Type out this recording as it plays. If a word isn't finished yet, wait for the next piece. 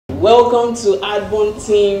Welcome to Adbond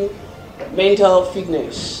Team Mental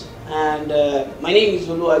Fitness, and my name is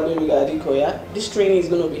Oluwagbemiga Adekoya. This training is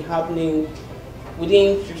going to be happening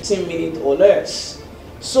within 15 minutes or less.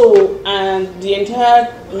 So, and the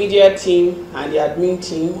entire media team and the admin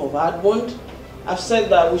team of Adbond have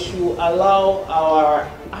said that we should allow our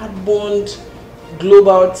Adbond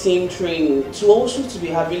global team training to also be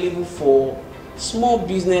available for small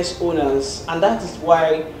business owners, and that is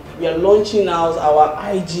why we are launching out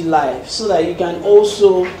our IG Live, so that you can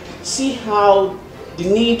also see how the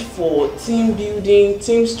need for team building,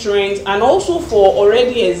 team strength, and also for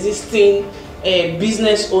already existing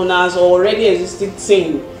business owners or already existing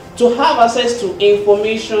team to have access to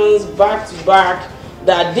informations back to back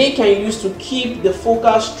that they can use to keep the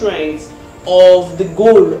focal strength of the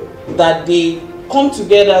goal that they come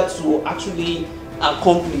together to actually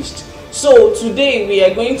accomplish. So today we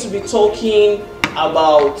are going to be talking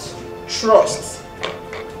about trust,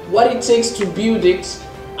 what it takes to build it,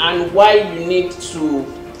 and why you need to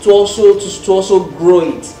also grow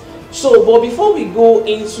it. So, but before we go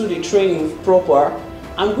into the training proper,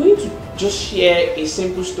 I'm going to just share a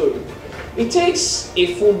simple story. It takes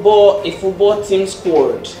a football team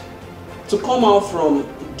squad to come out from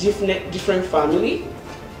different family,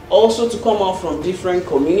 also to come out from different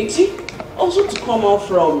community, also to come out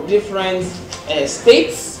from different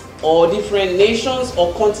states or different nations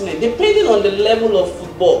or continents, depending on the level of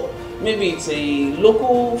football. Maybe it's a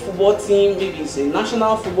local football team, maybe it's a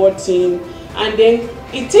national football team, and then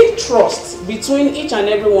it takes trust between each and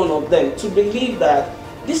every one of them to believe that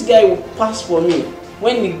this guy will pass for me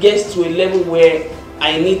when he gets to a level where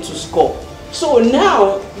I need to score. So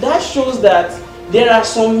now that shows that there are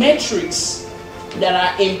some metrics that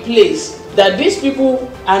are in place, that these people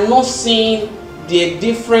are not seeing their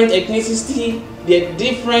different ethnicity,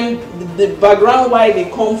 the background, why they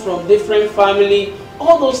come from different family.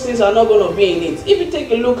 All those things are not going to be in it. If you take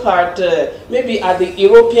a look at maybe at the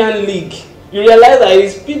European League, you realize that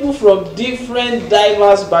it's people from different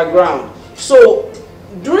diverse background. So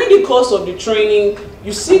during the course of the training,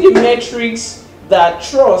 you see the metrics that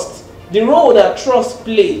trust, the role that trust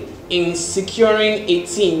play in securing a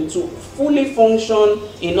team to fully function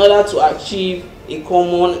in order to achieve a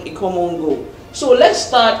common goal. So let's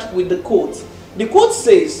start with the quote. The quote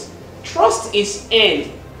says, "Trust is earned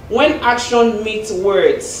when action meets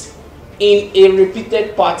words in a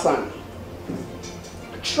repeated pattern."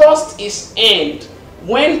 Trust is earned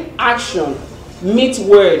when action meets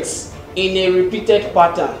words in a repeated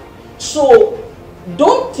pattern. So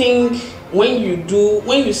don't think when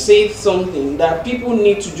you say something that people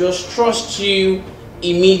need to just trust you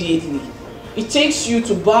immediately. It takes you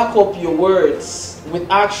to back up your words with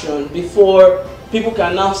action before people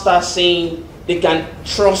can now start saying they can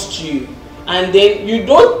trust you. And then you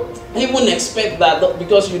don't even expect that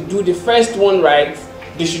because you do the first one right,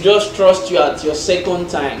 they should just trust you at your second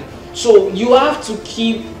time. So you have to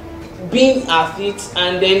keep being at it,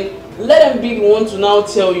 and then let them be the one to now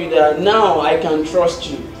tell you that now I can trust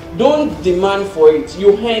you. Don't demand for it.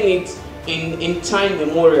 You earn it in time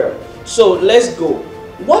memorial. So let's go.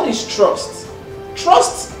 What is trust?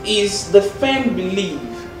 Trust is the firm belief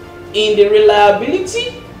in the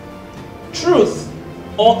reliability, truth,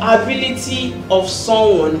 or ability of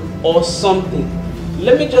someone or something.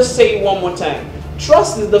 Let me just say it one more time.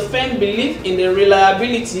 Trust is the firm belief in the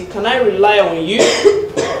reliability. Can I rely on you?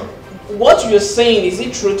 What you're saying, is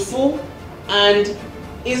it truthful? And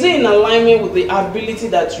is it in alignment with the ability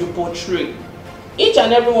that you portray? Each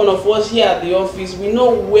and every one of us here at the office, we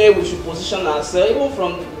know where we should position ourselves, even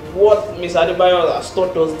from what Ms. Adebayo has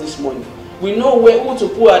taught us this morning. We know who to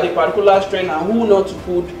put at a particular strength and who not to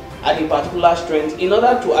put at a particular strength in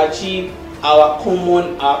order to achieve our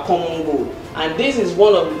common goal. And this is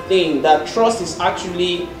one of the things that trust is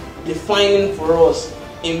actually defining for us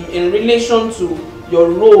in relation to your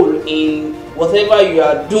role in whatever you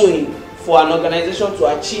are doing for an organization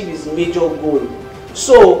to achieve its major goal.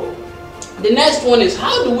 So the next one is,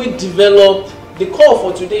 how do we develop, the call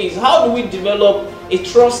for today is, how do we develop a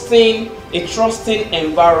trusting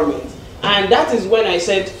environment? And that is when I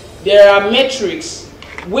said there are metrics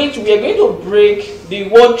which we are going to break the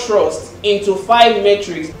word trust into 5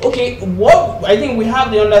 metrics. Okay, what I think we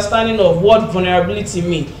have the understanding of what vulnerability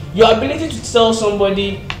means. Your ability to tell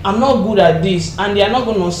somebody, I'm not good at this, and they are not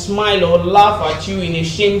going to smile or laugh at you in a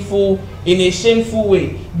shameful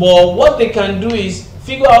way. But what they can do is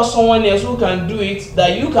figure out someone else who can do it,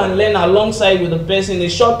 that you can learn alongside with the person in a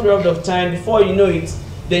short period of time. Before you know it,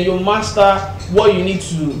 then you master what you need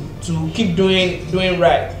to keep doing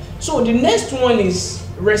right. So the next one is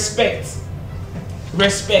respect.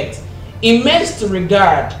 Immense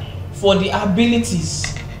regard for the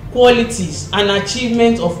abilities qualities and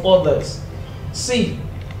achievements of others. See,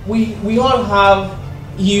 we all have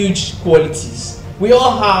huge qualities. We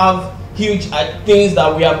all have huge things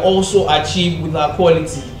that we have also achieved with our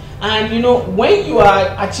quality. And you know, when you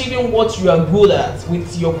are achieving what you are good at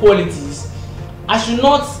with your qualities, I should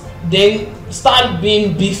not then start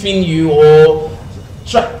beefing you or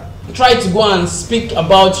try to go and speak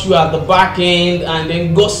about you at the back end and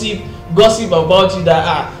then gossip about you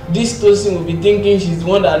that this person will be thinking she's the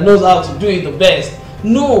one that knows how to do it the best.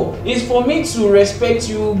 No, it's for me to respect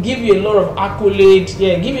you, give you a lot of accolade,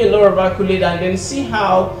 and then see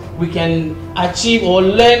how we can achieve or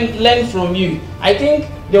learn from you. I think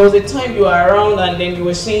there was a time you were around and then you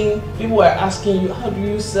were saying, people were asking you, how do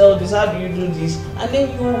you sell this, how do you do this, and then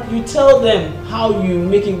you tell them how you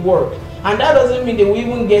make it work. And that doesn't mean they will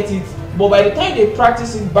even get it, but by the time they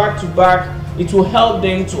practice it back to back, it will help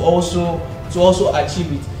them to also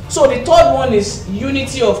achieve it. So the third one is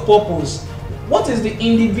unity of purpose. What is the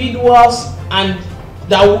individuals and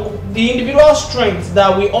the individual strength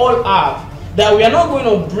that we all have that we are not going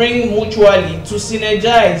to bring mutually to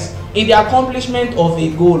synergize in the accomplishment of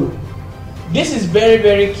a goal? This is very,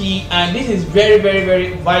 very key, and this is very, very,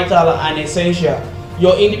 very vital and essential.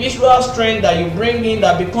 Your individual strength that you bring in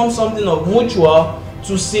that becomes something of mutual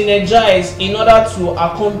to synergize in order to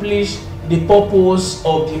accomplish the purpose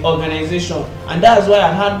of the organization. And that's why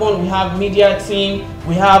at Adbond we have media team,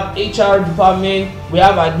 we have HR department, we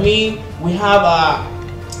have admin, we have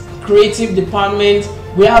a creative department,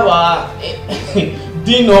 we have a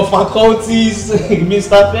dean of faculties,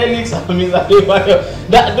 Mr. Felix and Mr. Adekoya.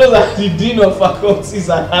 Those are the dean of faculties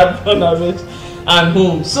at Adbond and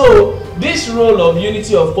home. So this role of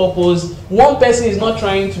unity of purpose, one person is not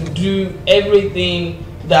trying to do everything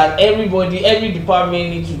that every department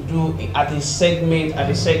needs to do at a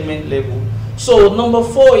segment level. So number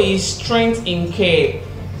 4 is strength in care.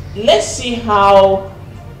 Let's see how,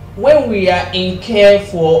 when we are in care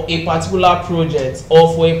for a particular project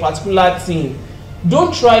or for a particular team,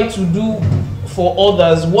 don't try to do for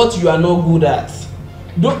others what you are not good at.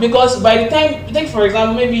 Because by the time, take for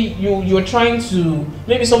example, maybe you're trying to,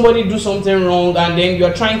 maybe somebody do something wrong and then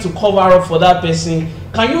you're trying to cover up for that person.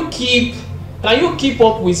 Can you keep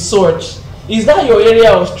up with such? Is that your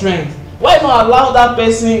area of strength? Why not allow that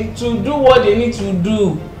person to do what they need to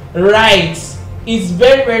do right? It's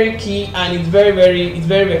very, very key, and it's very, very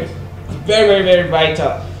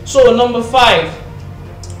vital. So number 5,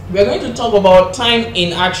 we're going to talk about time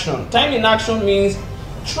in action. Time in action means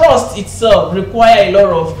trust itself requires a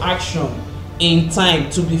lot of action in time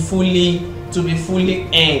to be fully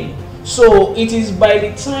earned. So it is by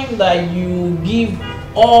the time that you give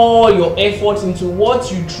all your effort into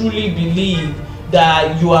what you truly believe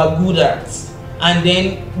that you are good at, and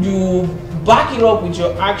then you back it up with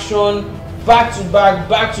your action back to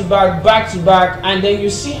back, and then you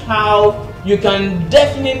see how you can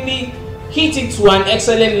definitely hit it to an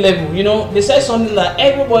excellent level. You know, they say something that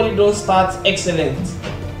everybody don't start excellent.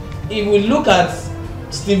 If we look at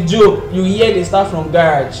Steve Jobs, you hear they start from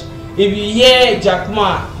garage. If you hear Jack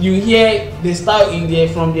Ma, you hear they start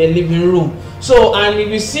from their living room. So, and if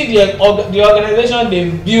you see the organization they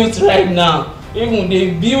built right now, even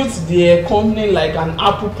they built their company like an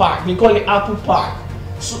Apple Park. They call it Apple Park.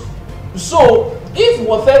 So if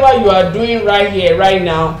whatever you are doing right here, right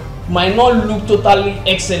now, might not look totally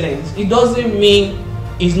excellent, it doesn't mean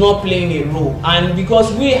it's not playing a role. And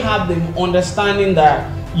because we have the understanding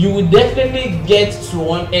that you will definitely get to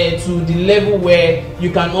the level where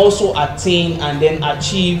you can also attain and then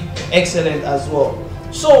achieve excellence as well.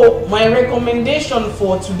 So my recommendation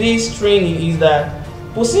for today's training is that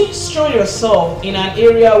position yourself in an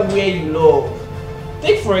area where you love.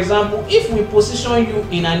 Take for example, if we position you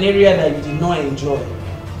in an area that you did not enjoy,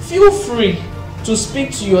 feel free to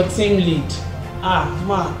speak to your team lead.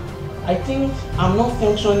 Man, I think I'm not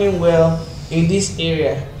functioning well in this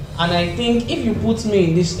area, and I think if you put me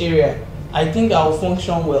in this area, I think I will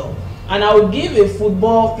function well. And I will give a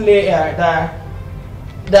football player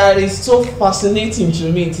that is so fascinating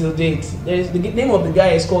to me till date. The name of the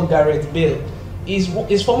guy is called Gareth Bale.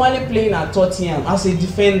 He's formerly playing at Tottenham as a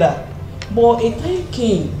defender, but a time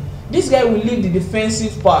came, this guy will leave the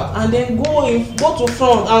defensive part and then go to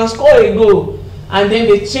front and score a goal, and then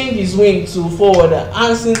they change his wing to forward,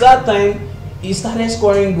 and since that time he started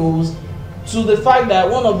scoring goals, to the fact that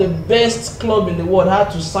one of the best club in the world had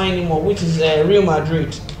to sign him up, which is Real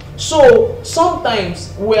Madrid. So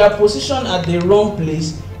sometimes we are positioned at the wrong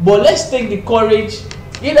place, but let's take the courage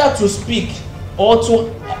either to speak or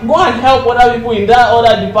to go and help other people in that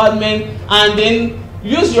other department, and then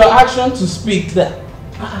use your action to speak that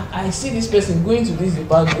I I see this person going to this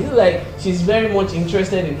department. It's like she's very much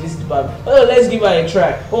interested in this department. Oh, let's give her a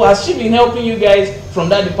try. Oh, has she been helping you guys from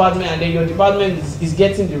that department, and then your department is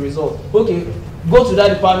getting the result? Okay, go to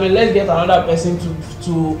that department. Let's get another person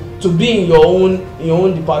to be in your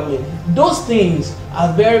own department. Those things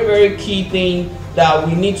are very, very key things that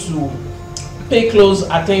we need to pay close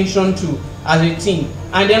attention to as a team.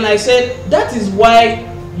 And then I said that is why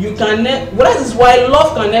that is why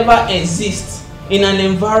love can never exist in an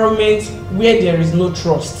environment where there is no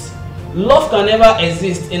trust. Love can never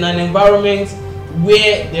exist in an environment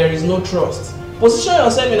where there is no trust. Position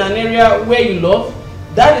yourself in an area where you love.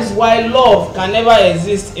 That is why love can never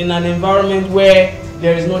exist in an environment where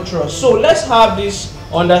there is no trust. So let's have this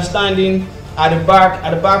understanding at the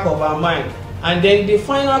back of our mind. And then the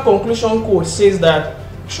final conclusion quote says that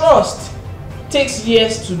trust takes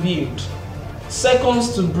years to build,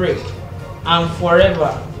 seconds to break, and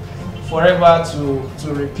forever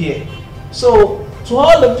to repair. So to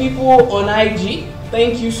all the people on IG,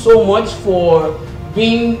 thank you so much for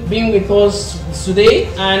being with us today.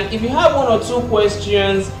 And if you have one or two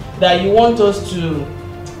questions that you want us to,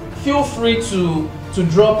 feel free to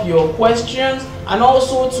drop your questions. And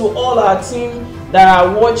also to all our team that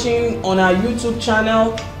are watching on our YouTube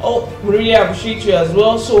channel, we really appreciate you as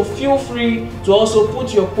well. So feel free to also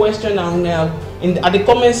put your question at the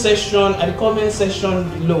comment section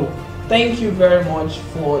below. Thank you very much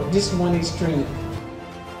for this morning's training.